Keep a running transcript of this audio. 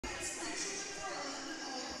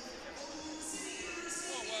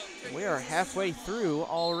We are halfway through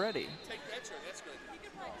already.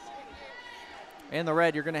 In the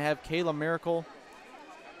red, you're going to have Kayla Miracle.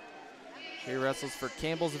 She wrestles for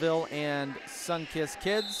Campbellsville and Sunkist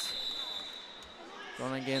Kids.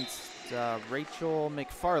 Going against Rachel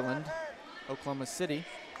McFarland, Oklahoma City.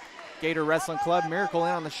 Gator Wrestling Club. Miracle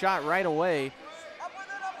in on the shot right away.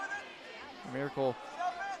 Miracle,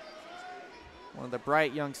 one of the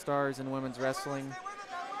bright young stars in women's wrestling.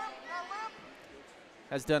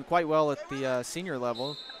 Has done quite well at the senior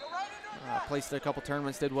level. Placed at a couple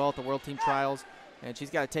tournaments, did well at the World Team Trials. And she's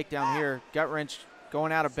got a takedown here. Gut wrench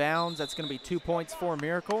going out of bounds. That's going to be 2 points for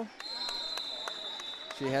Miracle.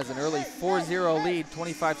 She has an early 4-0 lead,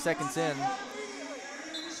 25 seconds in.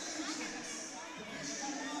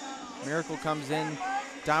 Miracle comes in,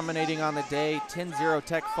 dominating on the day. 10-0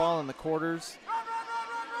 tech fall in the quarters.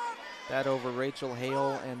 That over Rachel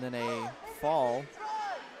Hale, and then a fall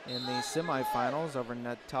in the semifinals over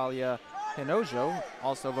Natalia Hinojo,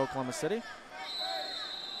 also of Oklahoma City.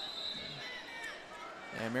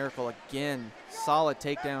 And Miracle again, solid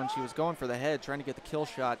takedown. She was going for the head, trying to get the kill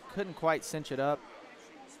shot. Couldn't quite cinch it up.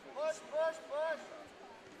 Push, push, push.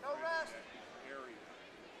 No rest.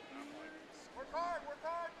 Work hard, work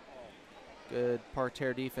hard. Good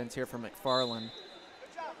parterre defense here from McFarland.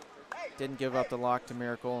 Didn't give up the lock to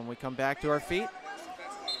Miracle, and we come back to our feet.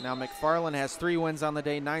 Now McFarland has 3 wins on the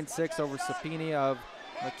day, 9-6 over Sapini of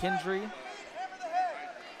McKendree.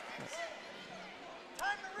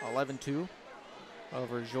 11-2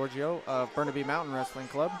 over Giorgio of Burnaby Mountain Wrestling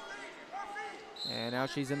Club. And now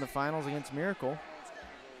she's in the finals against Miracle.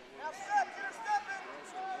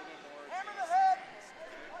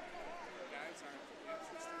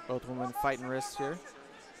 Both women fighting wrists here.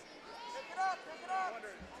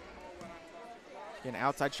 An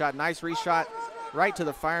outside shot, nice reshot right to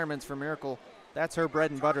the fireman's for Miracle. That's her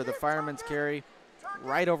bread and butter, the fireman's carry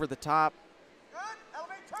right over the top.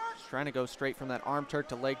 She's trying to go straight from that arm Turk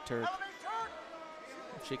to leg Turk.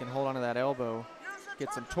 If she can hold onto that elbow,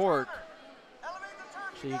 get some torque,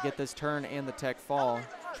 she can get this turn and the tech fall.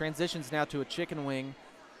 Transitions now to a chicken wing.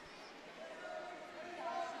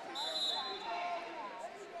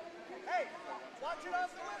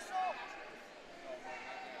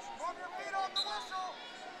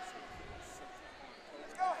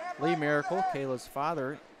 Lee Miracle, Kayla's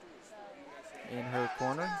father, in her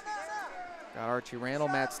corner. Got Archie Randall,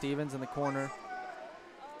 Matt Stevens in the corner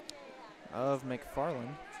of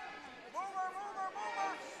McFarland.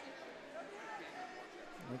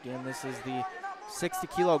 Again, this is the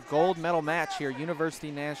 60-kilo gold medal match here,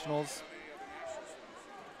 University Nationals.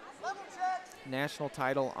 National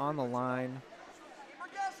title on the line.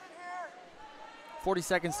 40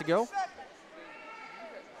 seconds to go.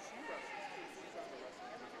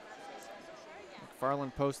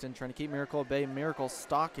 McFarland posting, trying to keep Miracle at bay. Miracle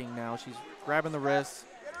stalking now. She's grabbing the wrists.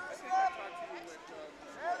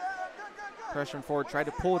 Pressuring forward, tried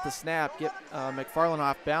to pull with the snap, get McFarland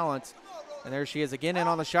off balance. And there she is again in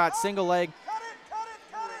on the shot, single leg.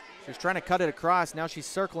 She's trying to cut it across. Now she's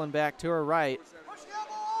circling back to her right.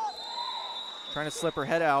 Trying to slip her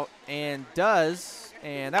head out, and does.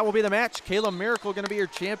 And that will be the match. Kayla Miracle going to be your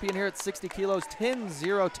champion here at 60 kilos,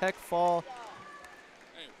 10-0 tech fall.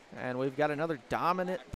 And we've got another dominant